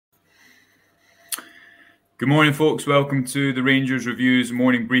Good morning, folks. Welcome to the Rangers Reviews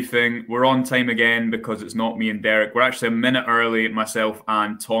morning briefing. We're on time again because it's not me and Derek. We're actually a minute early, myself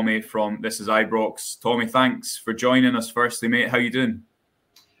and Tommy from This Is Ibrox. Tommy, thanks for joining us firstly, mate. How you doing?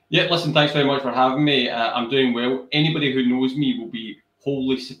 Yeah, listen, thanks very much for having me. I'm doing well. Anybody who knows me will be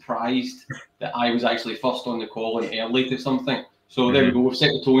wholly surprised that I was actually first on the call and early to something. So there we go. We've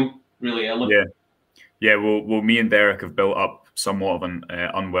set the tone really early. Yeah. Well, me and Derek have built up somewhat of an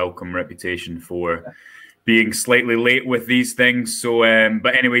unwelcome reputation for being slightly late with these things. So,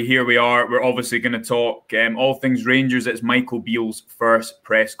 but anyway, here we are. We're obviously going to talk all things Rangers. It's Michael Beale's first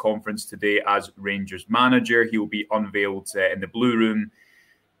press conference today as Rangers manager. He will be unveiled in the Blue Room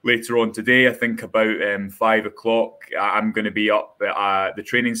later on today. I think about 5 o'clock. I'm going to be up at the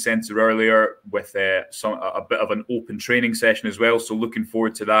training centre earlier with a bit of an open training session as well. So looking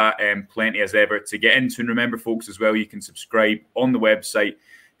forward to that. Plenty as ever to get into. And remember, folks, as well, you can subscribe on the website,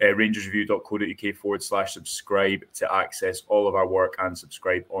 rangersreview.co.uk/subscribe to access all of our work and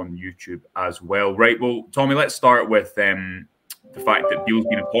subscribe on YouTube as well. Right, well, Tommy, let's start with the fact that Beale's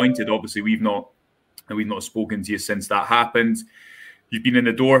been appointed. Obviously, we've not spoken to you since that happened. You've been in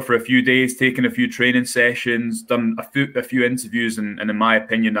the door for a few days, taken a few training sessions, done a few interviews, and in my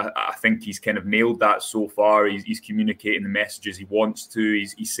opinion, I think he's kind of nailed that so far. He's communicating the messages he wants to.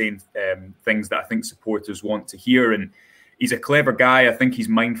 He's saying things that I think supporters want to hear, and he's a clever guy. I think he's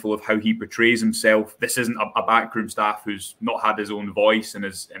mindful of how he portrays himself. This isn't a backroom staff who's not had his own voice and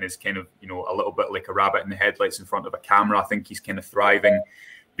is kind of, you know, a little bit like a rabbit in the headlights in front of a camera. I think he's kind of thriving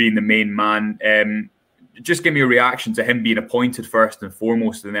being the main man. Just give me a reaction to him being appointed first and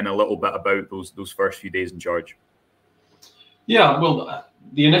foremost, and then a little bit about those first few days in charge. Yeah, well,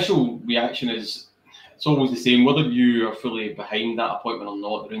 the initial reaction is it's always the same. Whether you are fully behind that appointment or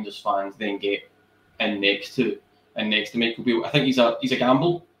not, the Rangers fans then get in next to Michael Beale. I think he's a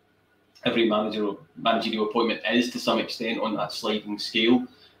gamble. Every managerial appointment is to some extent on that sliding scale.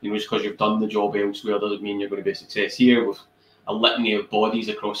 You know, just because you've done the job elsewhere doesn't mean you're going to be a success here. With a litany of bodies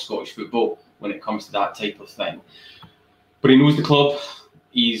across Scottish football when it comes to that type of thing. But he knows the club.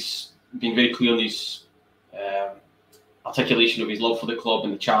 He's been very clear in his articulation of his love for the club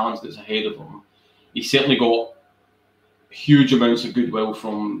and the challenge that's ahead of him. He's certainly got huge amounts of goodwill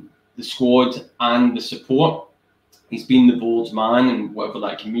from the squad and the support. He's been the board's man, and whatever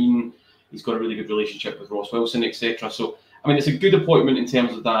that can mean. He's got a really good relationship with Ross Wilson, etc. So, I mean, it's a good appointment in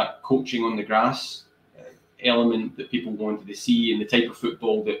terms of that coaching on the grass element that people wanted to see and the type of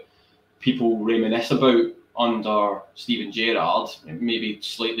football that people reminisce about under Steven Gerrard, maybe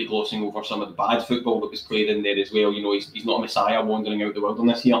slightly glossing over some of the bad football that was played in there as well. You know, he's not a messiah wandering out the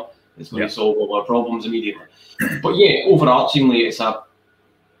wilderness here. It's going to solve all our problems immediately. But yeah, overarchingly, it's a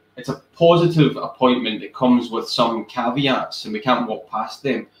positive appointment that comes with some caveats, and we can't walk past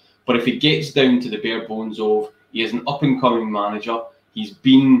them. But if it gets down to the bare bones of he is an up-and-coming manager, he's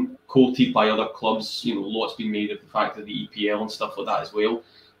been quoted by other clubs, you know, lots been made of the fact of the EPL and stuff like that as well.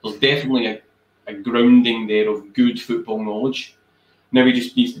 There's definitely a grounding there of good football knowledge. Now he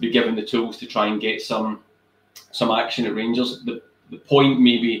just needs to be given the tools to try and get some action at Rangers. The point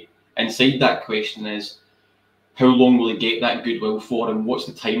maybe inside that question is, how long will he get that goodwill for, and what's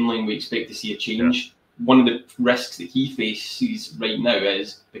the timeline we expect to see a change? Yeah. One of the risks that he faces right now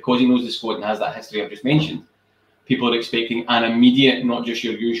is, because he knows the squad and has that history I've just mentioned, people are expecting an immediate, not just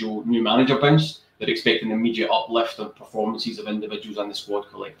your usual new manager bounce. They're expecting an immediate uplift of performances of individuals and the squad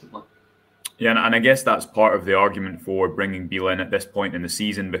collectively. Yeah, and I guess that's part of the argument for bringing Beale in at this point in the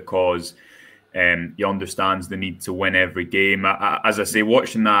season, because he understands the need to win every game. As I say,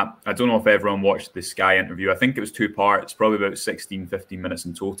 watching that, I don't know if everyone watched the Sky interview. I think it was 2 parts, probably about 15 minutes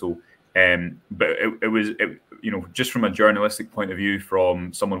in total. But it was, you know, just from a journalistic point of view,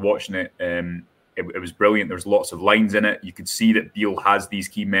 from someone watching it, it was brilliant. There was lots of lines in it. You could see that Beale has these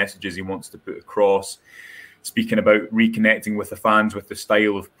key messages he wants to put across. Speaking about reconnecting with the fans, with the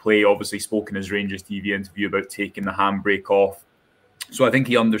style of play, obviously spoke in his Rangers TV interview about taking the handbrake off. So I think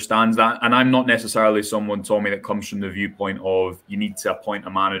he understands that. And I'm not necessarily someone, Tommy, that comes from the viewpoint of you need to appoint a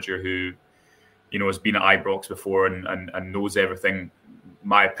manager who, you know, has been at Ibrox before and knows everything.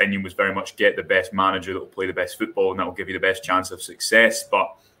 My opinion was very much get the best manager that will play the best football, and that will give you the best chance of success.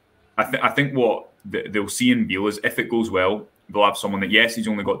 But I think what they'll see in Beale is, if it goes well, they'll have someone that, yes, he's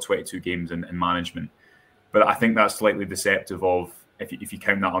only got 22 games in management. But I think that's slightly deceptive of, if you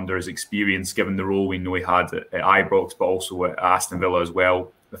count that under his experience, given the role we know he had at Ibrox, but also at Aston Villa as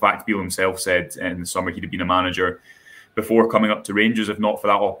well. The fact Beale himself said in the summer he'd have been a manager before coming up to Rangers, if not for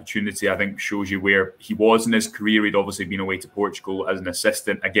that opportunity, I think shows you where he was in his career. He'd obviously been away to Portugal as an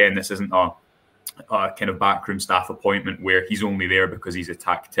assistant. Again, this isn't a kind of backroom staff appointment where he's only there because he's a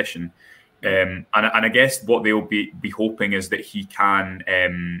tactician. And I guess what they'll be hoping is that he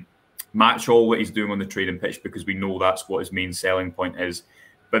can match all that he's doing on the training pitch, because we know that's what his main selling point is.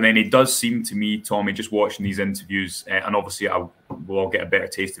 But then it does seem to me, Tommy, just watching these interviews, and obviously we'll all get a better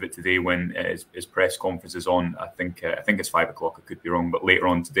taste of it today when his press conference is on. I think it's 5 o'clock. I could be wrong, but later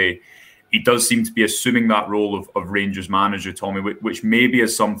on today, he does seem to be assuming that role of Rangers manager, Tommy, which maybe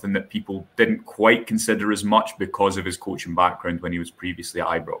is something that people didn't quite consider as much because of his coaching background when he was previously at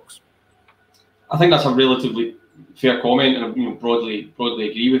Ibrox. I think that's a relatively fair comment, and I broadly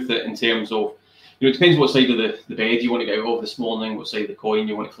agree with it in terms of, it depends what side of the bed you want to get out of this morning, what side of the coin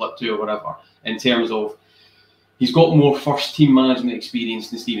you want to flip to or whatever, in terms of he's got more first team management experience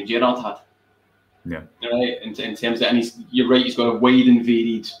than Steven Gerrard had. Yeah. Right. In terms of, and you're right, he's got a wide and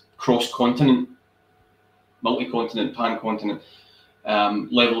varied cross-continent, multi-continent, pan-continent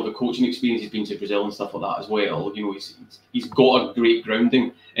level of a coaching experience. He's been to Brazil and stuff like that as well. He's got a great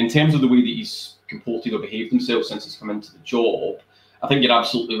grounding. In terms of the way that he's comported or behaved himself since he's come into the job, I think you're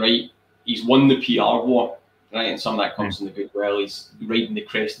absolutely right. He's won the PR war, right? And some of that comes from the goodwill. He's riding the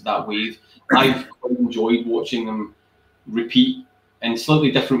crest of that wave. I've quite enjoyed watching him repeat in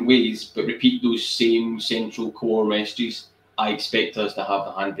slightly different ways, but repeat those same central core messages. I expect us to have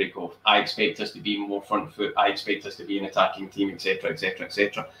the handbrake off. I expect us to be more front foot. I expect us to be an attacking team, etc., etc.,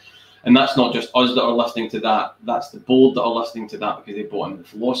 etc. And that's not just us that are listening to that. That's the board that are listening to that because they bought in the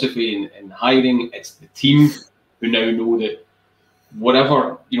philosophy and hiring. It's the team who now know that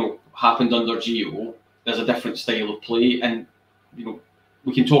whatever happened under Gio, there's a different style of play, and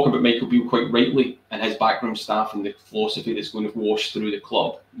we can talk about Michael Beale quite rightly and his backroom staff and the philosophy that's going to wash through the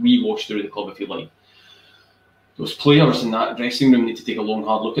club, re-wash through the club if you like. Those players in that dressing room need to take a long,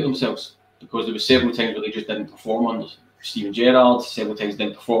 hard look at themselves, because there were several times where they just didn't perform under Steven Gerrard, several times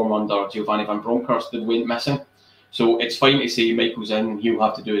didn't perform under Giovanni Van Bronckhorst, that went missing. So it's fine to say Michael's in, he'll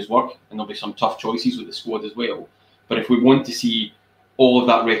have to do his work, and there'll be some tough choices with the squad as well. But if we want to see all of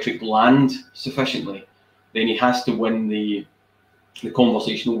that rhetoric land sufficiently, then he has to win the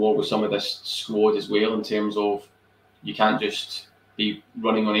conversational war with some of this squad as well, in terms of you can't just be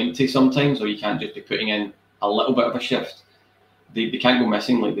running on empty sometimes, or you can't just be putting in a little bit of a shift. They can't go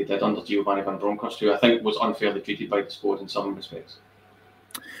missing like they did under Giovanni Van Bronckhorst, who I think was unfairly treated by the squad in some respects.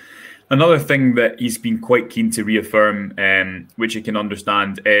 Another thing that he's been quite keen to reaffirm, which you can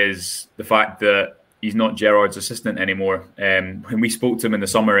understand, is the fact that he's not Gerrard's assistant anymore. When we spoke to him in the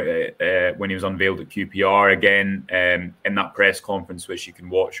summer, when he was unveiled at QPR again, in that press conference, which you can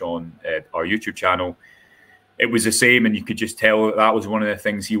watch on our YouTube channel, it was the same, and you could just tell that was one of the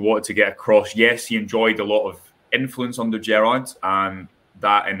things he wanted to get across. Yes, he enjoyed a lot of influence under Gerrard, and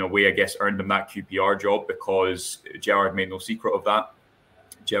that, in a way, I guess, earned him that QPR job, because Gerrard made no secret of that.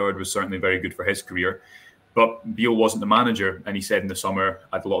 Gerrard was certainly very good for his career. But Beale wasn't the manager, and he said in the summer,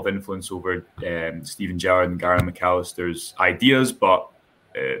 I had a lot of influence over Steven Gerrard and Gary McAllister's ideas, but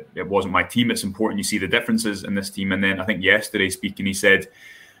it wasn't my team. It's important you see the differences in this team. And then I think yesterday speaking, he said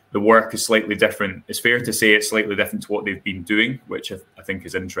the work is slightly different. It's fair to say it's slightly different to what they've been doing, which I think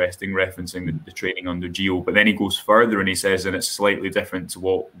is interesting, referencing the training under Gio. But then he goes further and he says, and it's slightly different to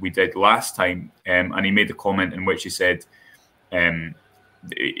what we did last time. And he made a comment in which he said,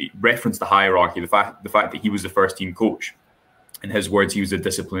 referenced the hierarchy, the fact that he was the first team coach. In his words, he was a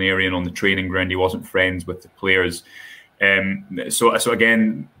disciplinarian on the training ground. He wasn't friends with the players. So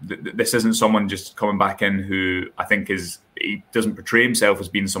again, this isn't someone just coming back in who I think he doesn't portray himself as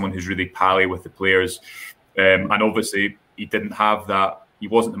being someone who's really pally with the players. And obviously he didn't have that. He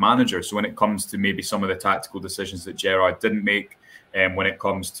wasn't the manager. So when it comes to maybe some of the tactical decisions that Gerrard didn't make, when it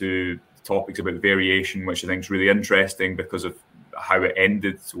comes to topics about variation, which I think is really interesting because of how it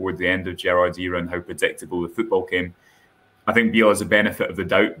ended toward the end of Gerrard's era and how predictable the football came, I think Beale has the benefit of the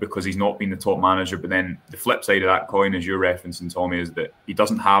doubt because he's not been the top manager. But then the flip side of that coin, as you're referencing, Tommy, is that he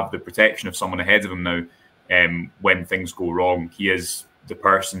doesn't have the protection of someone ahead of him now. When things go wrong, he is the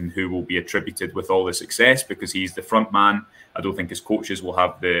person who will be attributed with all the success because he's the front man. I don't think his coaches will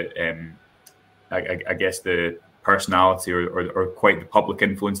have the, I guess, the personality or quite the public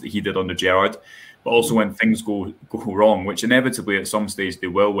influence that he did under Gerrard. But also when things go wrong, which inevitably at some stage they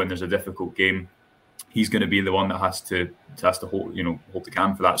will when there's a difficult game, he's going to be the one that has to hold the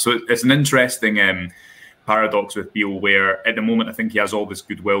can for that. So it's an interesting paradox with Beale, where at the moment I think he has all this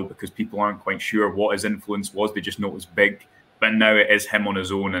goodwill because people aren't quite sure what his influence was. They just know it was big. But now it is him on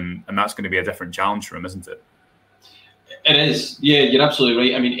his own, and that's going to be a different challenge for him, isn't it? It is. Yeah, you're absolutely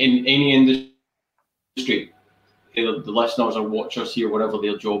right. I mean, in any industry, the listeners or watchers here, whatever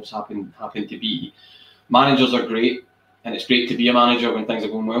their jobs happen to be, managers are great, and it's great to be a manager when things are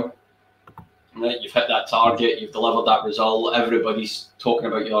going well. right? You've hit that target, you've delivered that result, everybody's talking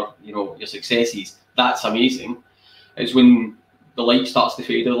about your successes. That's amazing. It's when the light starts to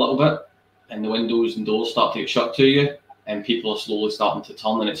fade a little bit and the windows and doors start to get shut to you and people are slowly starting to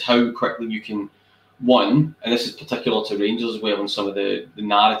turn, and it's how quickly you can, one, and this is particular to Rangers as well, and some of the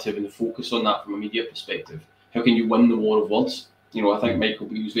narrative and the focus on that from a media perspective, how can you win the war of words? I think Michael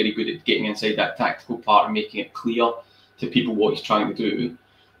Beale was very good at getting inside that tactical part and making it clear to people what he's trying to do.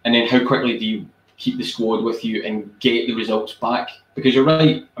 And then how quickly do you keep the squad with you and get the results back? Because you're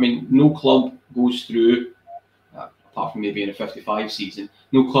right, I mean, no club goes through, apart from maybe in a 55 season,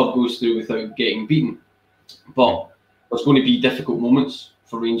 no club goes through without getting beaten. But there's going to be difficult moments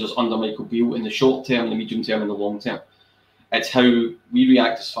for Rangers under Michael Beale in the short term, the medium term and the long term. It's how we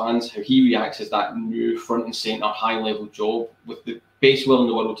react as fans, how he reacts as that new front and centre high-level job. With the best will in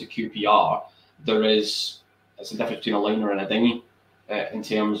the world to QPR, it's a difference between a liner and a dinghy in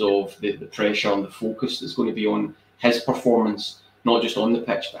terms of the pressure and the focus that's going to be on his performance, not just on the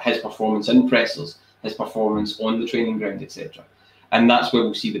pitch, but his performance in pressers, his performance on the training ground, etc. And that's where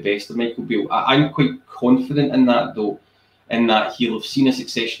we'll see the best of Michael Beale. I'm quite confident in that, though, in that he'll have seen a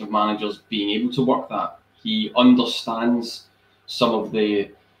succession of managers being able to work that. He understands some of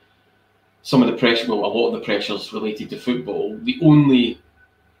the pressure, well, a lot of the pressures related to football. The only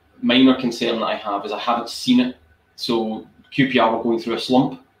minor concern that I have is I haven't seen it. So QPR were going through a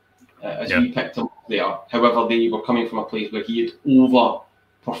slump as we picked him up there. However, they were coming from a place where he had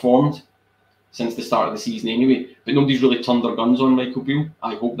overperformed since the start of the season anyway. But nobody's really turned their guns on Michael Beale.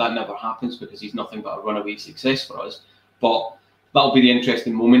 I hope that never happens because he's nothing but a runaway success for us. But that'll be the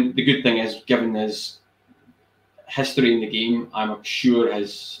interesting moment. The good thing is, given his history in the game, I'm sure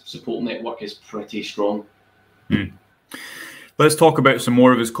his support network is pretty strong. Let's talk about some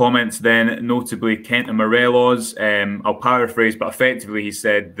more of his comments then, notably Kent and Morelos. I'll paraphrase, but effectively he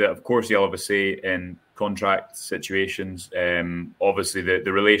said that, of course, he'll have a say in contract situations. Obviously,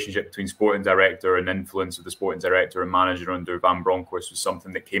 the relationship between sporting director and influence of the sporting director and manager under Van Bronckhorst was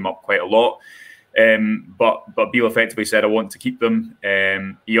something that came up quite a lot. But Beale effectively said, I want to keep them.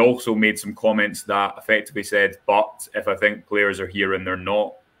 He also made some comments that effectively said, but if I think players are here and they're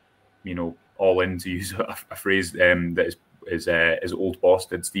not, all in, to use a phrase that is old boss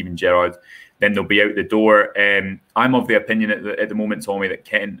did, Steven Gerrard, then they'll be out the door. I'm of the opinion at the moment, Tommy, that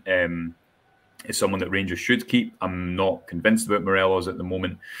Kent is someone that Rangers should keep. I'm not convinced about Morelos at the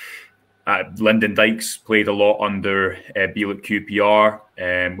moment. Lyndon Dykes played a lot under Beale at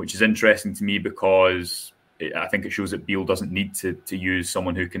QPR, which is interesting to me because I think it shows that Beale doesn't need to use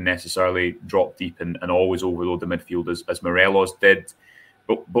someone who can necessarily drop deep and always overload the midfield as Morelos did.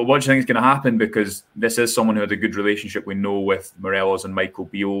 But what do you think is going to happen? Because this is someone who had a good relationship, we know, with Morelos and Michael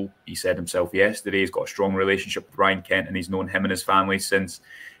Beale. He said himself yesterday he's got a strong relationship with Ryan Kent and he's known him and his family since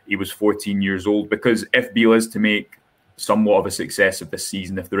he was 14 years old. Because if Beale is to make somewhat of a success of this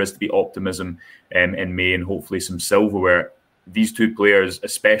season, if there is to be optimism in May and hopefully some silverware, these two players,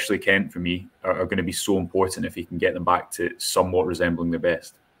 especially Kent for me, are going to be so important if he can get them back to somewhat resembling their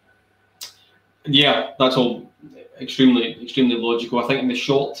best. Yeah, that's all extremely logical. I think in the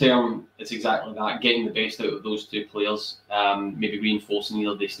short term, it's exactly that, getting the best out of those two players, maybe reinforcing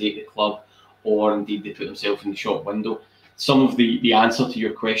either they stay at the club or indeed they put themselves in the shop window. Some of the answer to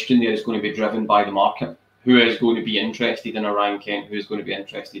your question there is going to be driven by the market. Who is going to be interested in a Ryan Kent? Who is going to be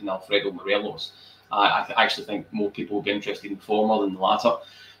interested in Alfredo Morelos? I actually think more people will be interested in the former than the latter.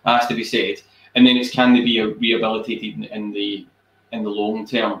 That has to be said. And then it's, can they be rehabilitated in the long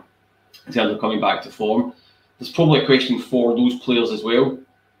term in terms of coming back to form? There's probably a question for those players as well,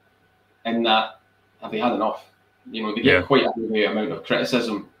 in that, have they had enough? They get quite a big amount of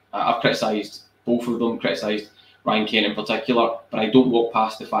criticism. I've criticised both of them, criticised Ryan Kent in particular, but I don't walk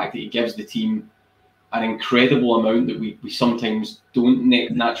past the fact that he gives the team an incredible amount that we sometimes don't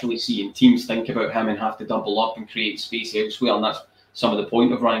naturally see, and teams think about him and have to double up and create space elsewhere, and that's some of the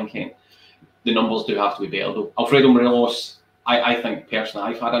point of Ryan Kent. The numbers do have to be better though. Alfredo Morelos, I think personally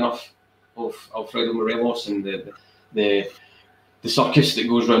I've had enough of Alfredo Morelos and the circus that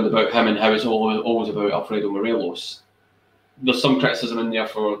goes round about him and how it's always about Alfredo Morelos. There's some criticism in there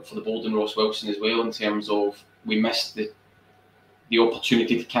for the bold and Ross Wilson as well, in terms of we missed the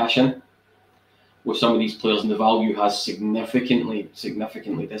opportunity to cash in with some of these players, and the value has significantly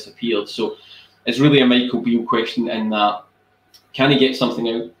disappeared. So it's really a Michael Beale question in that, can he get something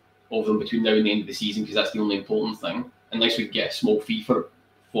out of them between now and the end of the season, because that's the only important thing, unless we get a small fee for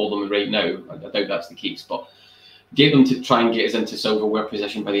them right now. I doubt that's the case, but get them to try and get us into silverware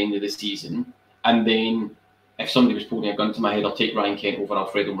position by the end of the season, and then if somebody was pulling a gun to my head, I'll take Ryan Kent over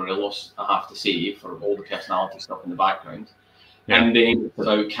Alfredo Morelos, I have to say, for all the personality stuff in the background. And then it's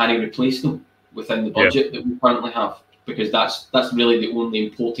about, can he replace them? within the budget that we currently have? Because that's really the only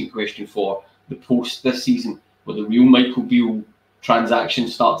important question for the post this season, where the real Michael Beale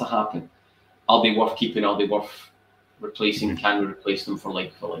transactions start to happen. Are they worth keeping? Are they worth replacing? Can we replace them for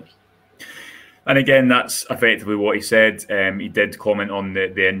like? And again, that's effectively what he said. He did comment on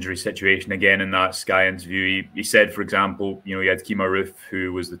the injury situation again in that Sky interview. He said, for example, you had Kemar Roofe,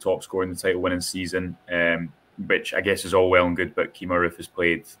 who was the top scorer in the title-winning season, which I guess is all well and good, but Kemar Roofe has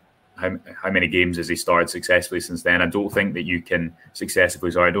played how many games has he started successfully since then? I don't think you can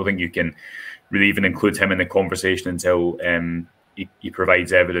really even include him in the conversation until he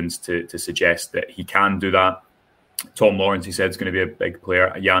provides evidence to suggest that he can do that. Tom Lawrence, he said, is going to be a big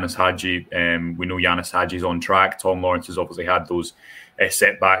player. Yanis Hadji, we know Yanis Hadji is on track. Tom Lawrence has obviously had those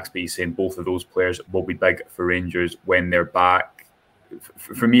setbacks, but he's saying both of those players will be big for Rangers when they're back.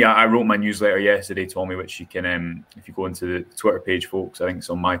 For me, I wrote my newsletter yesterday, Tommy, which you can, if you go into the Twitter page, folks, I think it's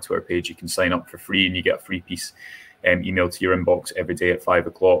on my Twitter page, you can sign up for free and you get a free piece emailed to your inbox every day at 5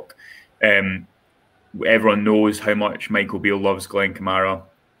 o'clock. Everyone knows how much Michael Beale loves Glenn Kamara.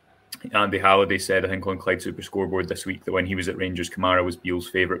 Andy Halliday said, I think on Clyde Super Scoreboard this week, that when he was at Rangers, Kamara was Beale's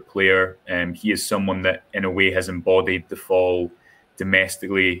favourite player. He is someone that, in a way, has embodied the fall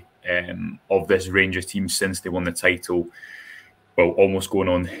domestically of this Rangers team since they won the title. Well, almost going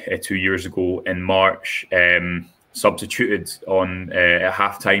on 2 years ago in March. Substituted on at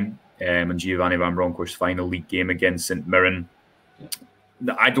half-time in Giovanni Van Bronckhorst's final league game against St Mirren.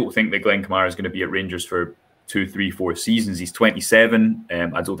 I don't think that Glenn Kamara is going to be at Rangers for 2, 3, 4 seasons. He's 27.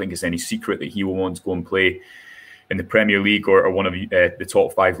 I don't think it's any secret that he will want to go and play in the Premier League or one of the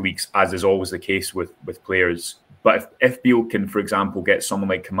top 5 leagues, as is always the case with players. But if Beale can, for example, get someone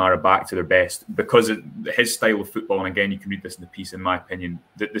like Kamara back to their best, because his style of football, and again, you can read this in the piece, in my opinion,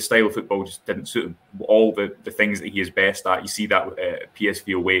 the style of football just didn't suit him. All the things that he is best at, you see that with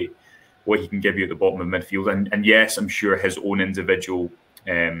PSV away, what he can give you at the bottom of midfield. And yes, I'm sure his own individual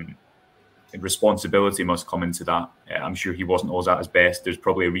responsibility must come into that. I'm sure he wasn't always at his best. There's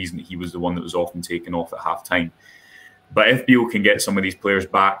probably a reason that he was the one that was often taken off at half-time. But if Beale can get some of these players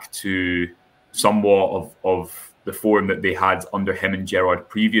back to somewhat of the form that they had under him and Gerrard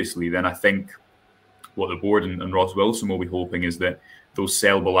previously, then I think what the board and Ross Wilson will be hoping is that those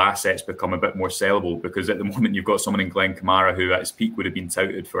sellable assets become a bit more sellable, because at the moment you've got someone in Glenn Kamara who at his peak would have been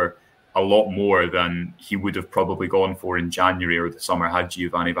touted for a lot more than he would have probably gone for in January or the summer had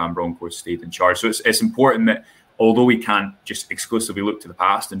Giovanni Van Bronckhorst stayed in charge. So it's important that, although we can't just exclusively look to the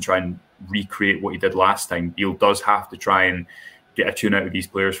past and try and recreate what he did last time, Beale does have to try and get a tune out of these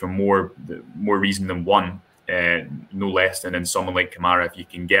players for more reason than one. No less than in someone like Kamara. If you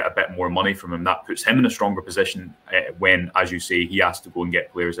can get a bit more money from him, that puts him in a stronger position when, as you say, he has to go and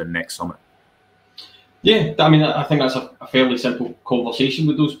get players in next summer. Yeah, I mean, I think that's a fairly simple conversation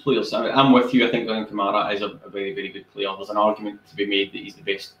with those players. I'm with you. I think Glenn Kamara is a very, very good player. There's an argument to be made that he's the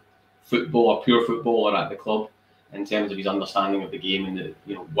best footballer, pure footballer at the club in terms of his understanding of the game and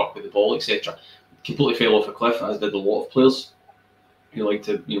the work with the ball, etc. Completely fell off a cliff, as did a lot of players who like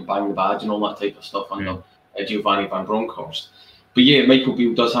to bang the badge and all that type of stuff under Giovanni Van Bronckhorst. But yeah, Michael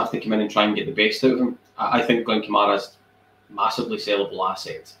Beale does have to come in and try and get the best out of him. I think Glenn Kamara is massively sellable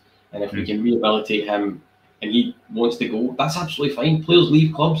asset, and if we can rehabilitate him and he wants to go, that's absolutely fine. Players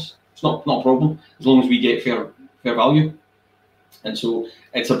leave clubs; it's not a problem, as long as we get fair value. And so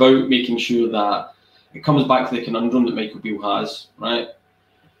it's about making sure that it comes back to the conundrum that Michael Beale has, right?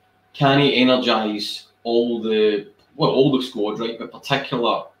 Can he energise all the squad, right? But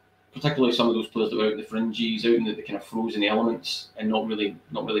particularly some of those players that were out in the fringes, out in the kind of frozen elements and not really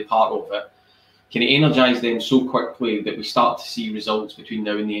part of it. Can he energise them so quickly that we start to see results between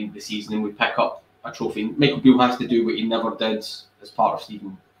now and the end of the season and we pick up a trophy? Michael Beale has to do what he never did as part of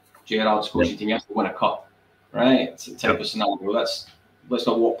Steven Gerrard's coaching team. He has to win a cup, right? It's a type of scenario. Let's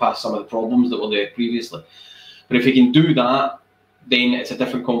not walk past some of the problems that were there previously. But if he can do that, then it's a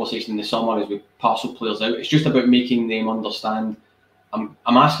different conversation in the summer as we parcel players out. It's just about making them understand, I'm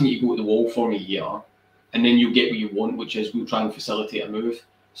asking you to go to the wall for me here, and then you'll get what you want, which is we'll try and facilitate a move.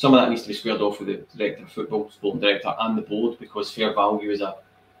 Some of that needs to be squared off with the director of football, sporting director, and the board, because fair value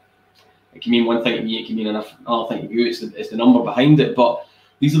it can mean one thing to me, it can mean another thing to you. It's the number behind it. But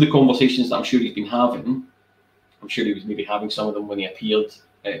these are the conversations that I'm sure he's been having. I'm sure he was maybe having some of them when he appeared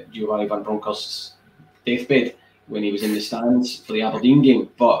at Giovanni Van Bronckhorst's deathbed when he was in the stands for the Aberdeen game.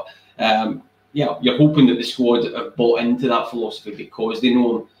 But you're hoping that the squad have bought into that philosophy because they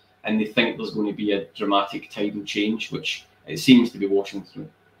know him and they think there's going to be a dramatic tidal change, which it seems to be washing through.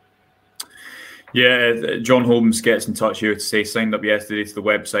 Yeah, John Holmes gets in touch here to say, signed up yesterday to the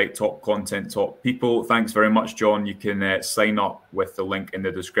website, top content, top people. Thanks very much, John. You can sign up with the link in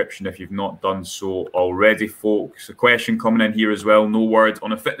the description if you've not done so already, folks. A question coming in here as well. No word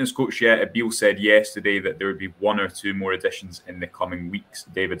on a fitness coach yet. Abil said yesterday that there would be 1 or 2 more additions in the coming weeks,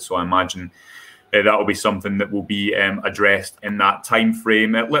 David. So I imagine that will be something that will be addressed in that time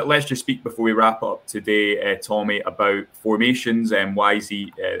frame. Let's just speak before we wrap up today, Tommy, about formations. Why is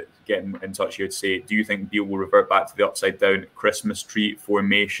he getting in touch here to say, do you think Beale will revert back to the upside down Christmas tree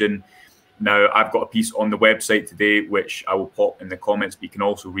formation? Now, I've got a piece on the website today, which I will pop in the comments, but you can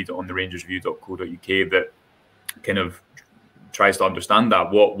also read it on the rangersreview.co.uk that kind of tries to understand that.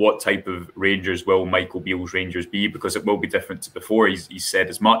 What type of Rangers will Michael Beale's Rangers be? Because it will be different to before. He's said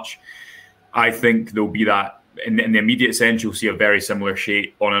as much. I think there'll be that in the immediate sense. You'll see a very similar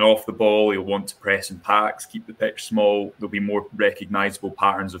shape on and off the ball. He'll want to press in packs, keep the pitch small. There'll be more recognisable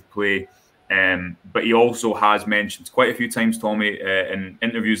patterns of play. But he also has mentioned quite a few times, Tommy, in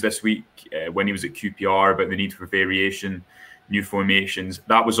interviews this week when he was at QPR about the need for variation, new formations.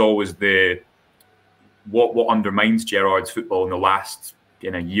 That was always what undermines Gerrard's football in the last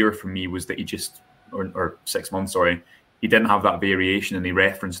year for me was that he just, or 6 months, sorry, he didn't have that variation, and he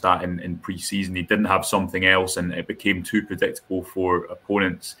referenced that in pre-season. He didn't have something else, and it became too predictable for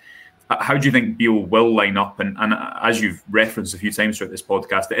opponents. How do you think Beale will line up? And as you've referenced a few times throughout this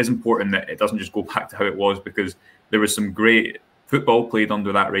podcast, it is important that it doesn't just go back to how it was, because there was some great football played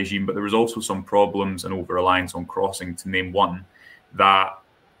under that regime, but there was also some problems and over-reliance on crossing, to name one, that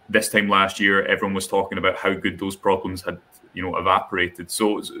this time last year, everyone was talking about how good those problems had evaporated.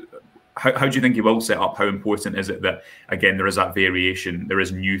 So how do you think he will set up? How important is it that, again, there is that variation, there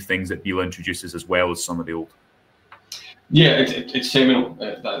is new things that Beale introduces as well as some of the old? Yeah, it's seminal.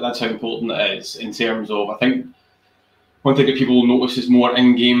 That's how important it is in terms of, I think, one thing that people will notice is more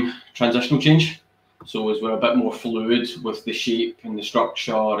in-game transitional change. So as we're a bit more fluid with the shape and the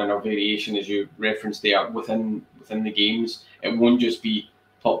structure and our variation, as you referenced there, within the games, it won't just be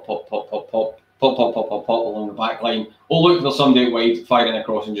pop, pop, pop, pop, pop, pop, pop, pop, pop, pop along the back line. Oh, look, there's somebody out wide, firing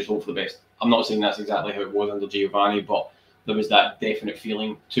across and just hope for the best. I'm not saying that's exactly how it was under Giovanni, but there was that definite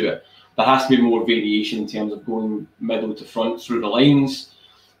feeling to it. There has to be more variation in terms of going middle to front through the lines,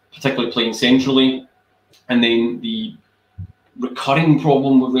 particularly playing centrally. And then the recurring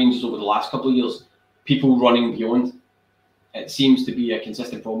problem with Rangers over the last couple of years, people running beyond. It seems to be a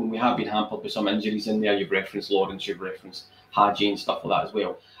consistent problem. We have been hampered with some injuries in there. You've referenced Lawrence, you've referenced Hadji and stuff like that as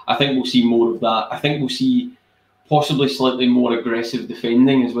well. I think we'll see more of that. I think we'll see possibly slightly more aggressive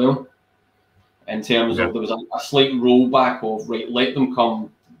defending as well. In terms of, there was a slight rollback of, right, let them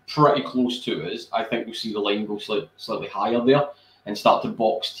come pretty close to us. I think we'll see the line go slightly higher there and start to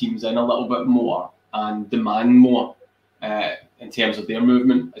box teams in a little bit more and demand more in terms of their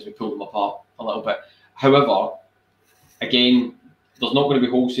movement as we pull them apart a little bit. However, again, there's not going to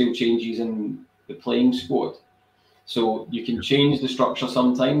be wholesale changes in the playing squad. So you can change the structure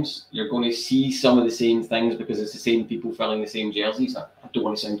sometimes. You're going to see some of the same things because it's the same people filling the same jerseys. I don't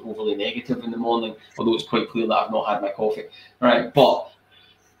want to sound overly negative in the morning, although it's quite clear that I've not had my coffee. Right, but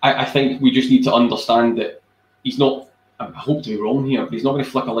I think we just need to understand that he's not, I hope to be wrong here, but he's not going to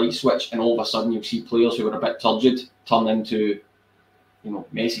flick a light switch and all of a sudden you'll see players who are a bit turgid turn into,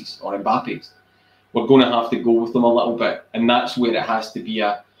 Messi's or Mbappe's. We're going to have to go with them a little bit. And that's where it has to be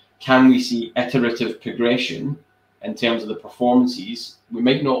can we see iterative progression in terms of the performances? We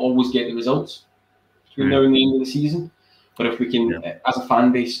might not always get the results between now and the end of the season. But if we can, as a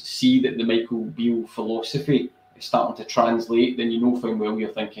fan base, see that the Michael Beale philosophy is starting to translate, then fine well you're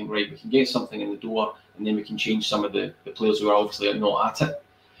thinking, right, we can get something in the door and then we can change some of the players who are obviously not at it.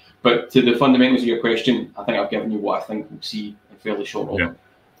 But to the fundamentals of your question, I think I've given you what I think we'll see in fairly short order.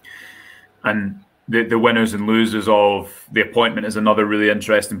 Yeah. And the winners and losers of the appointment is another really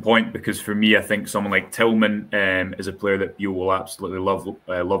interesting point, because for me, I think someone like Tillman is a player that Beale will absolutely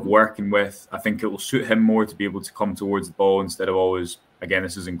love working with. I think it will suit him more to be able to come towards the ball instead of always, again,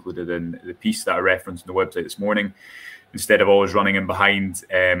 this is included in the piece that I referenced on the website this morning, instead of always running in behind.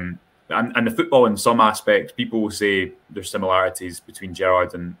 And the football, in some aspects, people will say there's similarities between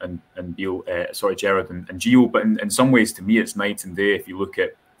Gerrard and Beale, Gerrard and Gio, but in some ways, to me, it's night and day. If you look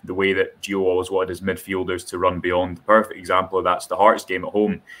at the way that Gio always wanted his midfielders to run beyond. The perfect example of that's the Hearts game at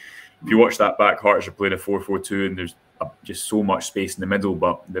home. If you watch that back, Hearts are playing a 4-4-2 and there's just so much space in the middle,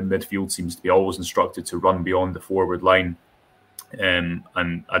 but the midfield seems to be always instructed to run beyond the forward line. And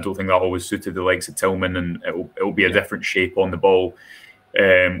I don't think that always suited the likes of Tillman, and it'll be a different shape on the ball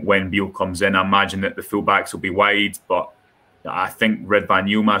when Beale comes in. I imagine that the full-backs will be wide, but I think Ridvan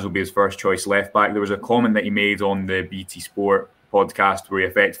Yilmaz will be his first choice left-back. There was a comment that he made on the BT Sport podcast where he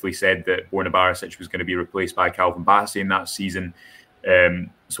effectively said that Borna Barisic was going to be replaced by Calvin Bassey in that season.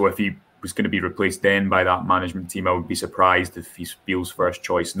 So if he was going to be replaced then by that management team, I would be surprised if he's Beale's first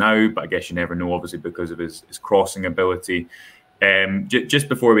choice now. But I guess you never know, obviously, because of his crossing ability. Just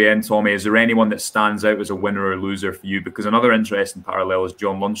before we end, Tommy, is there anyone that stands out as a winner or loser for you? Because another interesting parallel is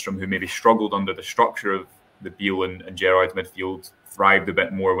John Lundstram, who maybe struggled under the structure of the Beale and Gerrard midfield, thrived a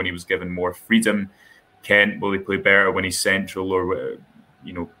bit more when he was given more freedom. Kent, will he play better when he's central, or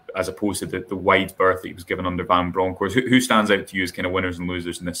as opposed to the wide berth that he was given under Van Bronckhorst? Who stands out to you as kind of winners and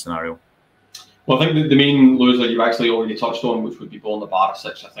losers in this scenario? Well, I think the main loser you've actually already touched on, which would be Borna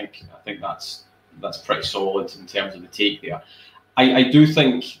Barisic. I think that's pretty solid in terms of the take there. I do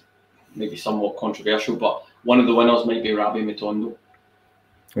think, maybe somewhat controversial, but one of the winners might be Rabbi Matondo.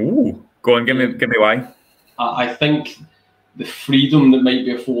 Ooh, go on, give me why. I think the freedom that might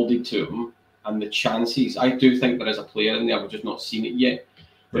be afforded to him and the chances, I do think there is a player in there, we've just not seen it yet.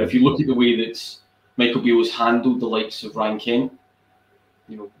 But if you look at the way that Michael Beale has handled the likes of Ryan Kent,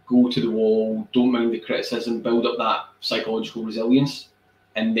 go to the wall, don't mind the criticism, build up that psychological resilience,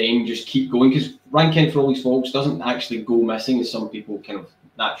 and then just keep going. Because Ryan Kent, for all his faults, doesn't actually go missing, as some people kind of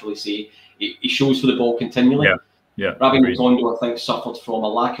naturally say. He shows for the ball continually. Yeah. Rabbi Matondo, I think, suffered from a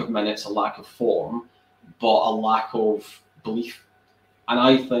lack of minutes, a lack of form, but a lack of belief. And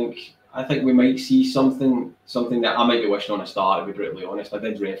I think we might see something that I might be wishing on a star, to be brutally honest. I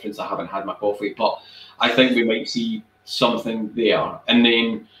did reference I haven't had my coffee, but I think we might see something there. And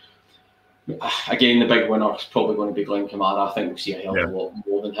then, again, the big winner is probably going to be Glenn Kamara. I think we'll see a hell of a lot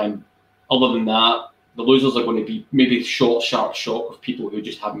more than him. Other than that, the losers are going to be maybe short, sharp shock of people who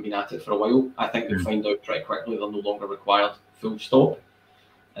just haven't been at it for a while. I think they'll find out pretty quickly they're no longer required, full stop.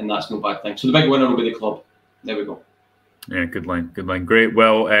 And that's no bad thing. So the big winner will be the club. There we go. Yeah, good line. Great.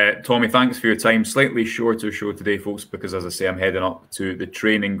 Well, Tommy, thanks for your time. Slightly shorter show today, folks, because as I say, I'm heading up to the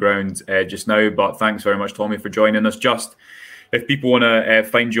training ground just now. But thanks very much, Tommy, for joining us. Just if people want to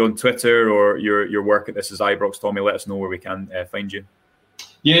find you on Twitter or your work at This Is Ibrox, Tommy, let us know where we can find you.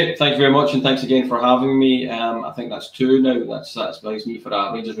 Yeah, thanks very much, and thanks again for having me. I think that's 2 now. That satisfies me for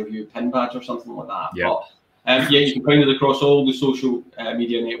a Rangers Review pin badge or something like that. Yeah. But you can find it across all the social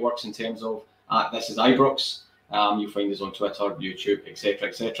media networks in terms of This Is Ibrox. You'll find us on Twitter, YouTube, etc.,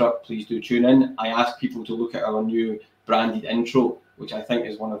 etc. Please do tune in. I ask people to look at our new branded intro, which I think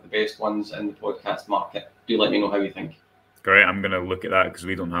is one of the best ones in the podcast market. Do let me know how you think. Great. I'm going to look at that because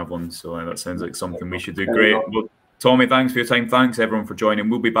we don't have one. So that sounds like something we should do. Great. Well, Tommy, thanks for your time. Thanks, everyone, for joining.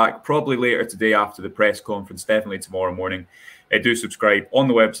 We'll be back probably later today after the press conference, definitely tomorrow morning. Do subscribe on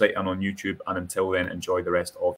the website and on YouTube. And until then, enjoy the rest of